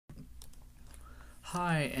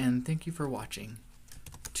Hi, and thank you for watching.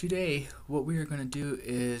 Today, what we are going to do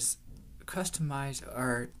is customize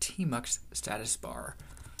our tmux status bar.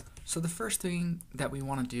 So the first thing that we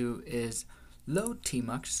want to do is load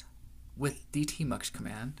tmux with the tmux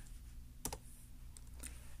command.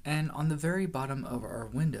 And on the very bottom of our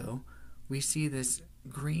window, we see this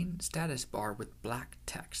green status bar with black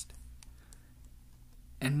text.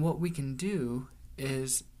 And what we can do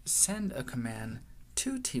is send a command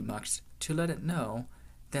to tmux to let it know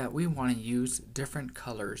that we want to use different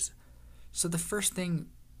colors. So the first thing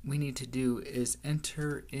we need to do is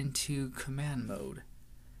enter into command mode.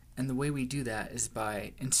 And the way we do that is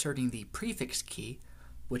by inserting the prefix key,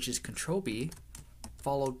 which is Control-B,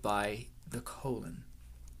 followed by the colon.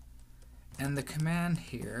 And the command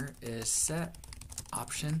here is set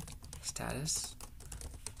option status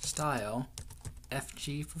style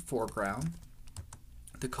FG for foreground,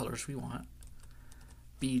 the colors we want,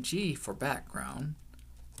 BG for background,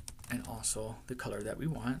 and also the color that we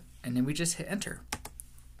want, and then we just hit enter.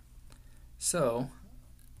 So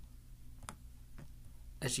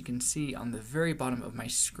as you can see on the very bottom of my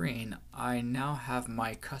screen, I now have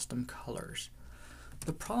my custom colors.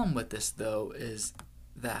 The problem with this though is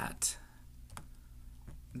that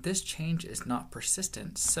this change is not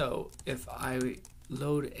persistent. So if I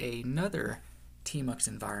load another tmux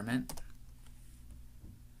environment,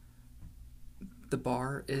 the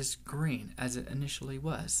bar is green as it initially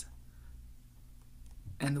was.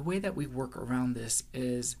 And the way that we work around this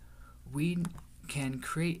is we can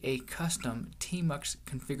create a custom tmux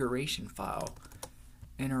configuration file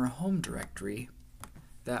in our home directory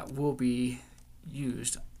that will be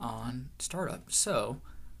used on startup. So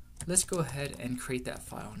let's go ahead and create that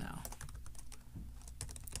file now.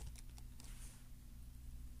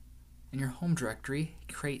 In your home directory,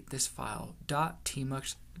 create this file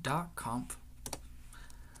 .tmux.conf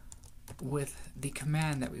with the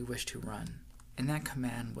command that we wish to run. And that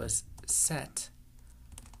command was set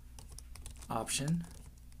option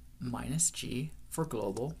 -G for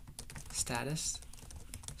global status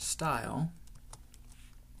style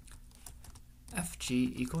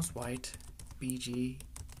FG equals white, BG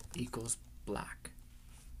equals black.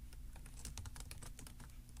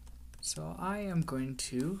 So I am going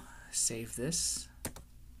to save this,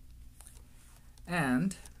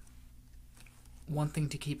 and one thing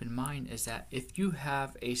to keep in mind is that if you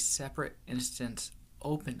have a separate instance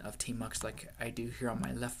open of tmux like I do here on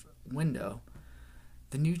my left window,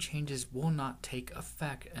 the new changes will not take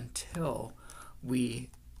effect until we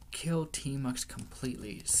kill tmux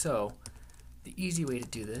completely. So the easy way to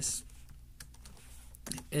do this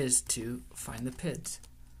is to find the PIDs.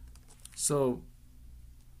 So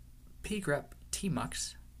pgrep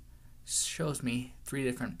tmux shows me 3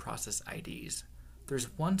 different process IDs.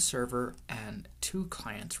 There's 1 server and 2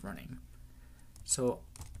 clients running. So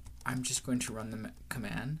I'm just going to run the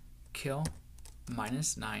command kill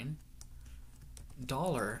 -9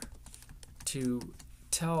 $ to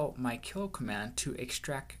tell my kill command to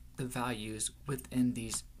extract the values within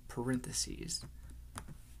these parentheses.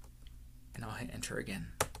 And I'll hit enter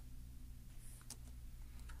again.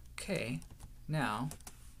 Okay, now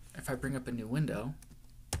if I bring up a new window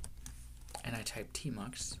and I type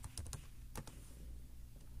tmux,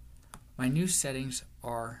 my new settings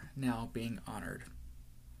are now being honored,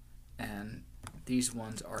 and these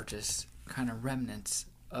ones are just kind of remnants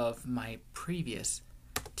of my previous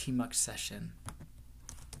tmux session.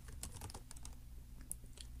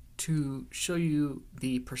 To show you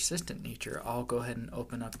the persistent nature, I'll go ahead and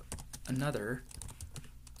open up another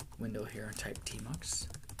window here and type tmux,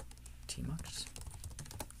 tmux,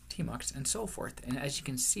 tmux, and so forth. And as you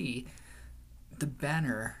can see, the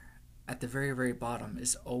banner at the very bottom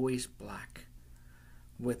is always black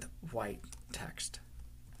with white text.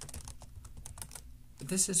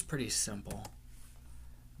 This is pretty simple,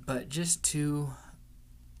 but just to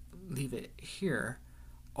leave it here,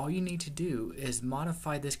 all you need to do is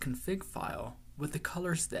modify this config file with the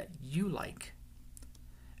colors that you like.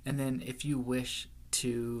 And then if you wish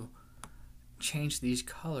to change these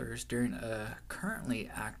colors during a currently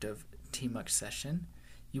active tmux session,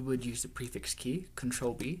 you would use the prefix key,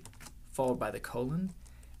 Control-B, followed by the colon,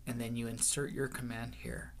 and then you insert your command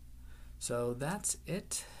here. So that's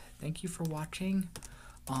it. Thank you for watching.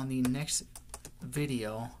 On the next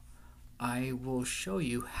video, I will show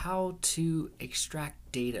you how to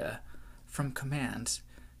extract data from commands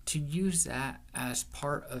to use that as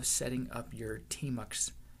part of setting up your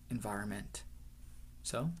tmux environment.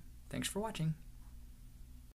 So, thanks for watching.